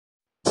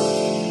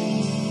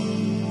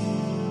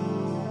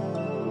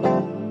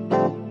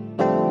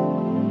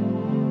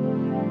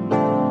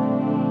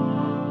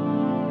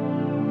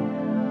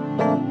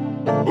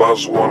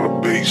Lonzo on the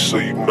beat, so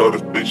you know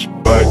this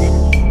bitch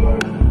banging.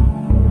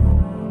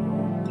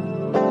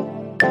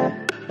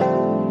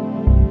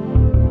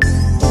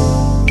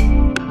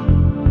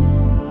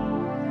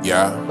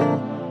 Yeah,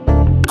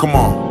 come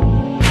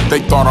on. They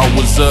thought I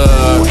was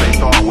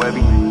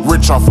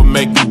rich off of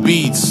making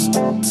beats.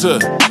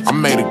 I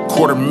made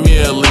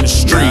 $250,000 in the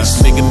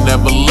streets. Nigga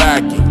never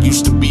lacking.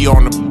 Used to be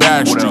on the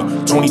back street.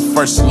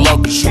 21st and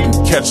Locust, you can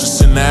catch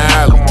us in the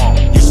alley.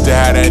 Used to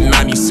have that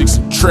 96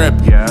 and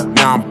Trap.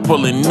 Now I'm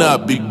pulling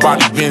up, big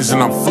body Benz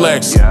and I'm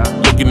flexing.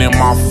 Looking at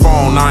my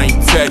phone, I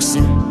ain't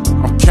texting.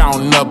 I'm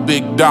counting up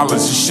big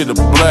dollars, this shit a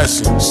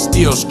blessing.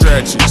 Still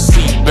stretching,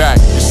 seat back,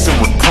 it's in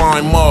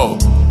recline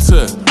mode.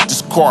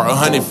 Just caught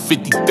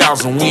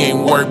 150,000, we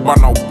ain't worried about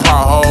no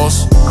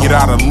potholes. Get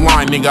out of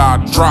line, nigga,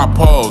 I drop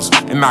hoes.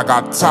 And I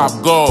got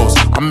top goals,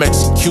 I'm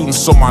executing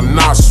so my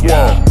knots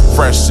swole.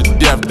 Fresh to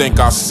death,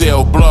 think I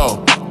sell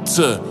blow.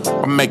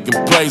 I'm making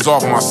plays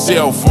off my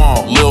cell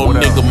phone. Lil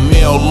nigga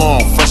mail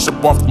long, fresh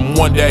up off them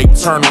one day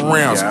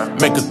turnarounds.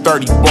 Make a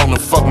 30 bone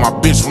and fuck my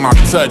bitch when I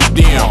touch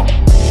down.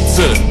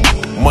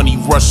 Money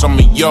rush, I'm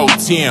in yo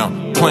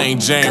town.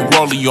 Plain Jane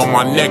Rollie on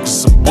my neck,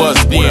 it's a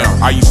buzz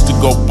down. I used to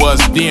go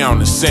buzz down,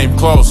 the same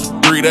clothes for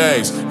 3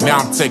 days. Now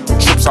I'm taking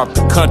trips out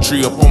the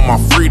country up on my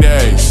free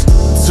days.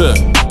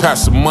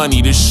 Pass the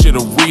money, this shit a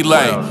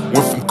relay.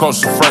 Went from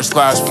coast to first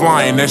class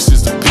flying, that's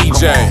just a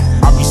PJ.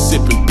 I be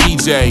sipping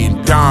PJ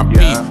and Don P.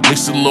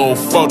 Mix a little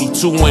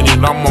 42 in it,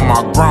 I'm on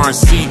my grind,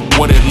 see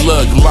what it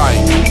look like.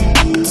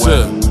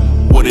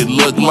 What it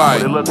look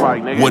like,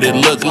 what it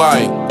look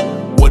like,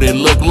 what it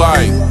look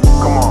like.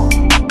 Come on.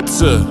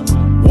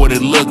 What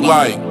it look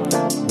like,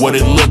 what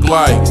it look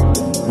like,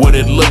 what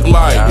it look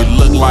like. It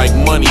look like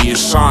money, it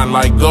shine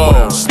like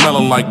gold.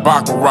 Smelling like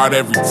baccarat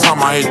every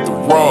time I hit the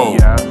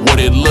road. What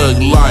it look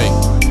like,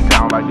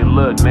 sound like it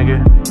look, nigga.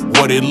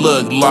 what it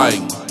look like,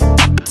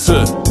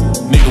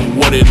 nigga,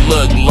 what it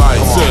look like,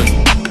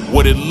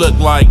 what it look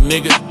like,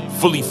 nigga.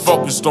 Fully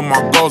focused on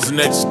my goals and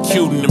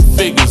executing them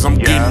figures. I'm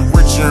getting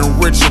richer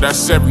and richer,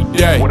 that's every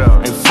day.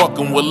 Ain't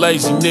fucking with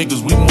lazy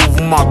niggas, we move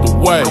them out the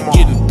way.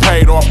 Getting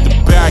paid off the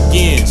back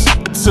ends.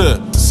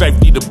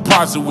 Safety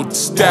deposit with the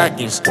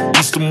stackings.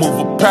 Used to move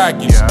a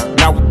package,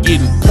 now we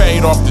getting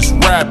paid off this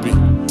rapping.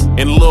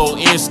 And Lil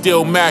N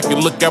still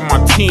macking. Look at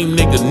my team,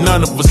 nigga,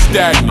 none of us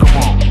stagnant.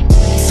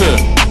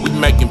 We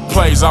making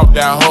plays out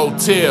that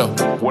hotel.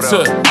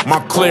 My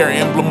clear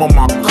emblem on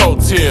my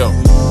coattail.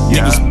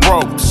 Niggas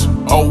broke,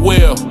 oh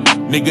well.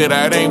 Nigga,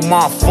 that ain't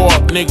my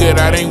fault. Nigga,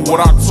 that ain't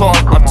what I talk.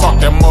 I talk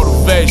that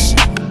motivation,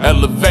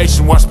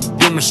 elevation, watch me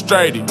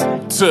demonstrate it.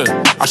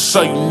 I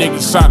show you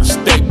niggas how to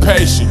stay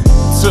patient.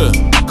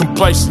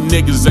 Complacent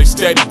niggas, they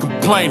steady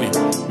complaining.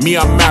 Me,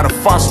 I'm at a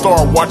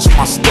 5-star watching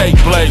my state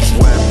blazing.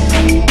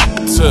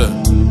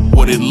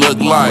 What it look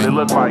like,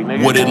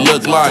 what it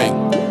look like,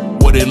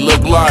 what it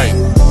look like.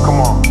 Come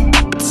on.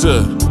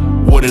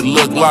 What it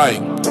look like,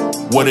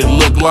 what it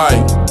look like,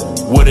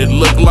 what it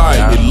look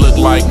like. It look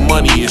like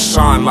money, it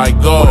shine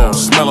like gold.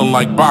 Smelling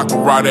like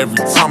baccarat every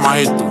time I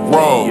hit the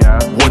road.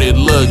 What it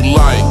look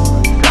like,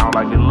 sound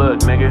like it look,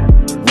 nigga.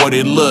 what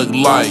it look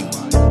like,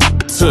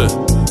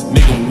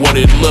 nigga, what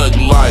it look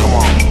like. Come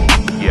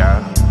on.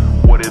 Yeah,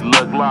 what it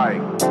look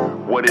like,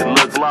 what it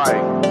look like,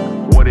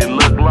 what it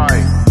look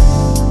like.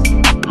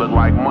 Look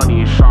like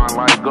money, it shine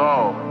like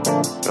gold.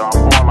 Yo,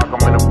 I'm born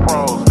like I'm in the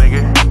pros,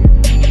 nigga.